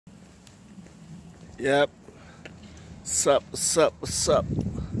Yep. Sup, sup, sup.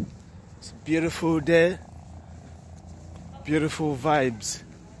 It's a beautiful day. Beautiful vibes.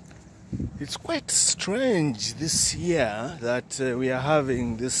 It's quite strange this year that we are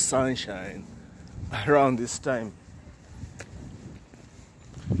having this sunshine around this time.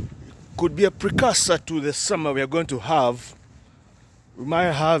 Could be a precursor to the summer we are going to have. We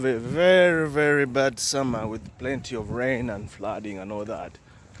might have a very, very bad summer with plenty of rain and flooding and all that.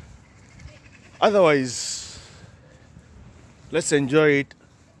 Otherwise, let's enjoy it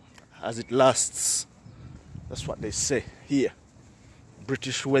as it lasts. That's what they say here.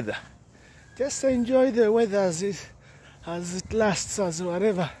 British weather. Just enjoy the weather as it lasts, as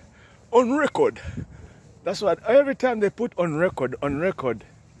whatever. On record. That's what every time they put on record.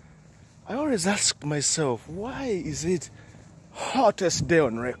 I always ask myself, why is it hottest day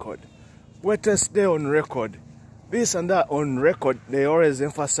on record, wettest day on record, this and that on record? They always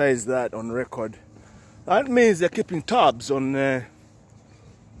emphasize that on record. That means they're keeping tabs on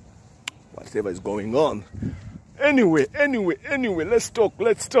whatever is going on. Anyway, let's talk.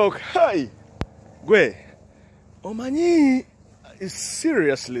 Hi, Gwe. Omanyi is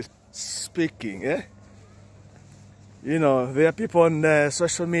seriously speaking, eh? You know, there are people on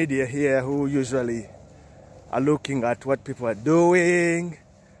social media here who usually are looking at what people are doing,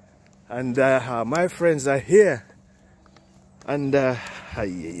 and my friends are here, and I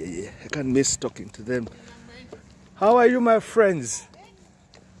can't miss talking to them. How are you, my friends?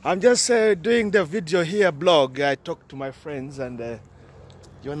 I'm just doing the video here, blog. I talk to my friends, and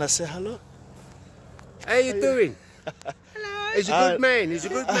you wanna say hello? How you doing? Hello. He's a good man. He's a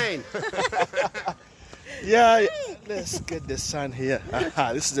good man. Yeah, let's get the sun here.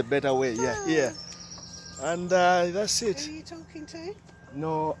 This is a better way. Yeah, here. And that's it. Who are you talking to?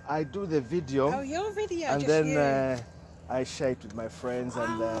 No, I do the video. Oh, your video. And just then I share it with my friends,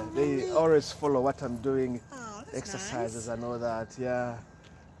 and they always follow what I'm doing, exercises and all that. Yeah.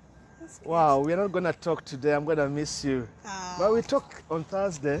 Wow, we're not gonna talk today. I'm gonna miss you. Oh. But we talk on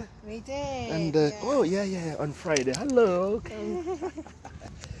Thursday. We did. And oh yeah, on Friday. Hello.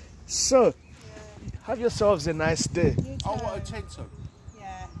 So, have yourselves a nice day. Oh, what a tent on.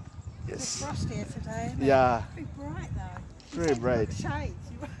 Yeah. Yes. It's frosty here today, isn't it? Yeah. Pretty bright though. Very bright. Shades.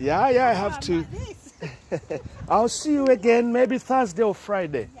 Yeah, I have to. Like I'll see you again maybe Thursday or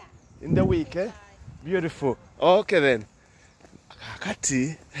Friday in the week, eh? Beautiful. Okay then.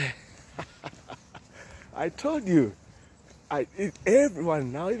 Kakati. I told you.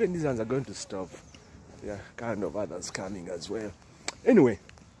 Everyone now, even these ones are going to stop. Yeah, kind of others coming as well. Anyway,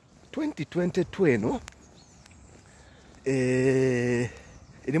 2022, no?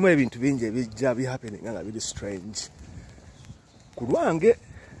 Irimu ebintu bingi ebijja happening nga biri strange. Kulwange.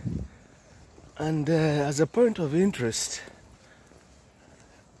 And as a point of interest,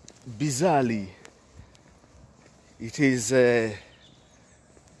 bizarrely, it is,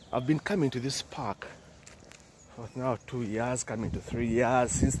 I've been coming to this park for now 2 years, coming to 3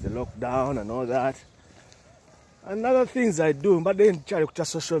 years since the lockdown and all that. And other things I do, but then try to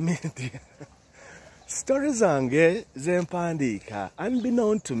social media. Stories zange zempandika,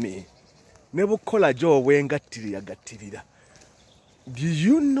 unbeknown to me. Nebukola jo wengatirira. Do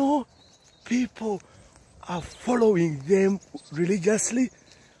you know people are following them religiously,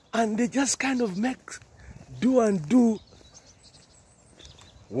 and they just kind of do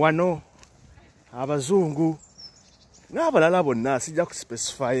wano abazungu n'abalala bonna sijja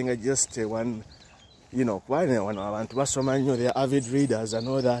specifying just one, you know, wano abantu basoma nnyo, they are avid readers and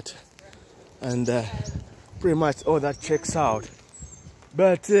all that, and pretty much all that checks out.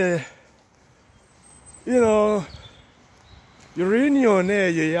 But you know, your reunion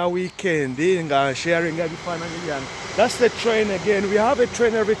your weekend nga sharing ebifaananyi. That's the train again. We have a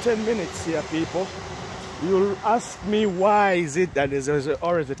train every 10 minutes here, people. You'll ask me why is it that there's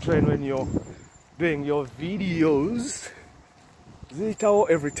always a train when you're doing your videos. Is all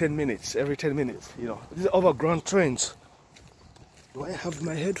every 10 minutes? Every 10 minutes, you know. These are overground trains. Do I have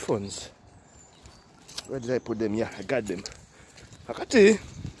my headphones? Where did I put them? Yeah, I got them. Akati,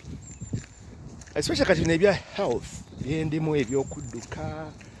 especially kati nebya health.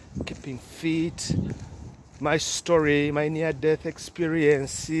 Keeping fit, my story, my near-death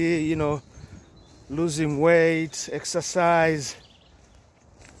experience, you know, losing weight, exercise.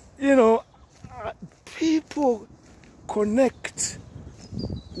 You know, people connect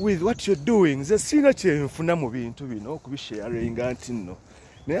with what you're doing. The sina chenfuna mu bintu bino kubisharing anti no.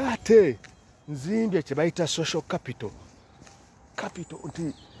 Ne ate nzimbye kye bayita social capital.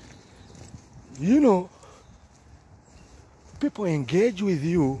 You know, people engage with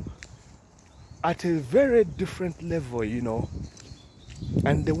you at a very different level, you know,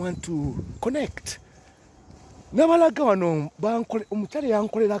 and they want to connect. nabalaga wano omukyala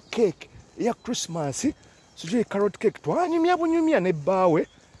yankolera cake ya Christmas, sijui carrot cake, twanyumya bunyumya ne bbaawe,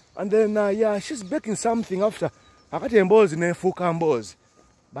 and then yeah, she's baking something after, akati emboozi nefuuka mboozi,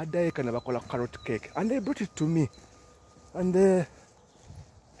 baddayo eka ne bakola carrot cake, and they brought it to me, and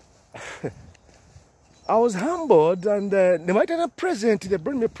I was humbled, and they might have a present, they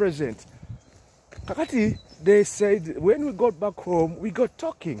brought me a present. Kakati, they said, when we got back home, we got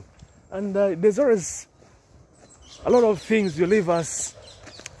talking, and there's always a lot of things you leave us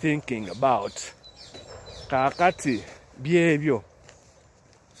thinking about. Kakati, behavior,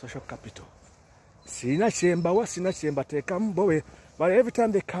 social capital. Sina chemba take boy. But every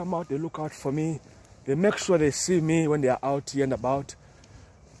time they come out, they look out for me. They make sure they see me when they are out here and about.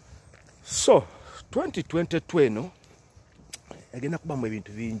 So, 2022, no? Agenda kubamba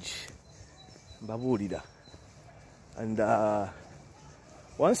ebintu bingi. Mbabulira. And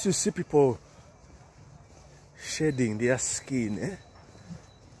once you see people shedding their skin,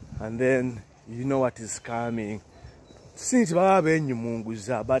 and then you know what is coming. Since but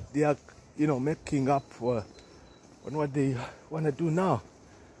they are, you know, making up on what they want to do now.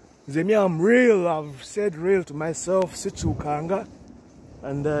 I'm real. I've said real to myself. Sichukanga,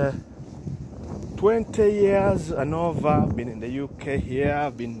 and 20 years and over. I've been in the UK here.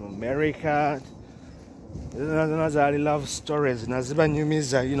 I've been in America. I love stories.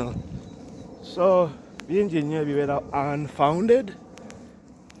 You know. So bingi nnyo ebibeera unfounded,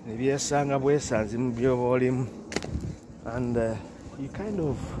 ebyesanga bwesanzi mu byoboolimu, and you kind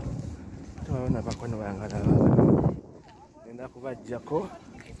of tubabona bakono bangalaba ngenda kubajjako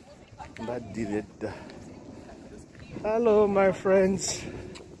mbaddire dda. Hello my friends.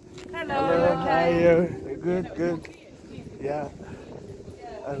 Hello. How are you? Good. Yeah.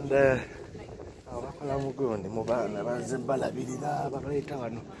 And abakola mugondi mu baana bazze balabirira babaleeta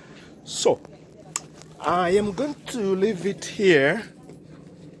wano. So I am going to leave it here.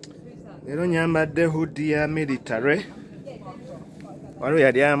 Lero nyambadde hoodie ya military. Waliwo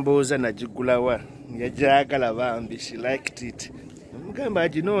yali ambuuza nagigulawa. Yajagala bambi. She liked it. Mugamba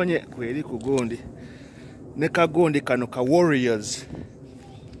aginoonye kweri ku gundi. Ne kagundi kano ka warriors.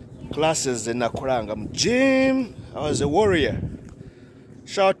 Classes ze nakolanga mu gym. I was a warrior.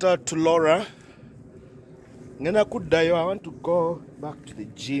 Shout out to Laura. Ngena kuddayo. I want to go back to the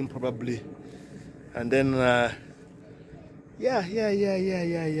gym probably. And then, yeah.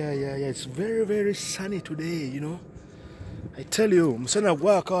 It's very, very sunny today, you know. I tell you, musana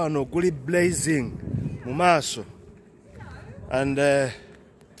gwaka wano guli blazing mumaso. And,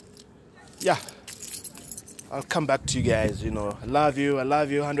 yeah, I'll come back to you guys, you know. I love you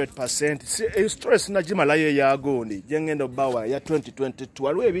 100%. See, stress na jima la ye ya gondi. Jengendo bawa ya 2022.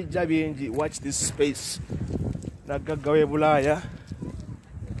 Alwe bijja bingi. Watch this space. Nagagawe bulaya.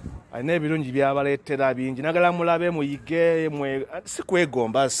 Alina ebirungi byabaleetera bingi. Nagala mulabe muyige mwe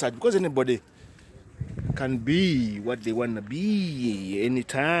sikwegomba such because anybody can be what they want to be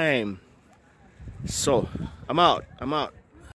anytime. So, I'm out.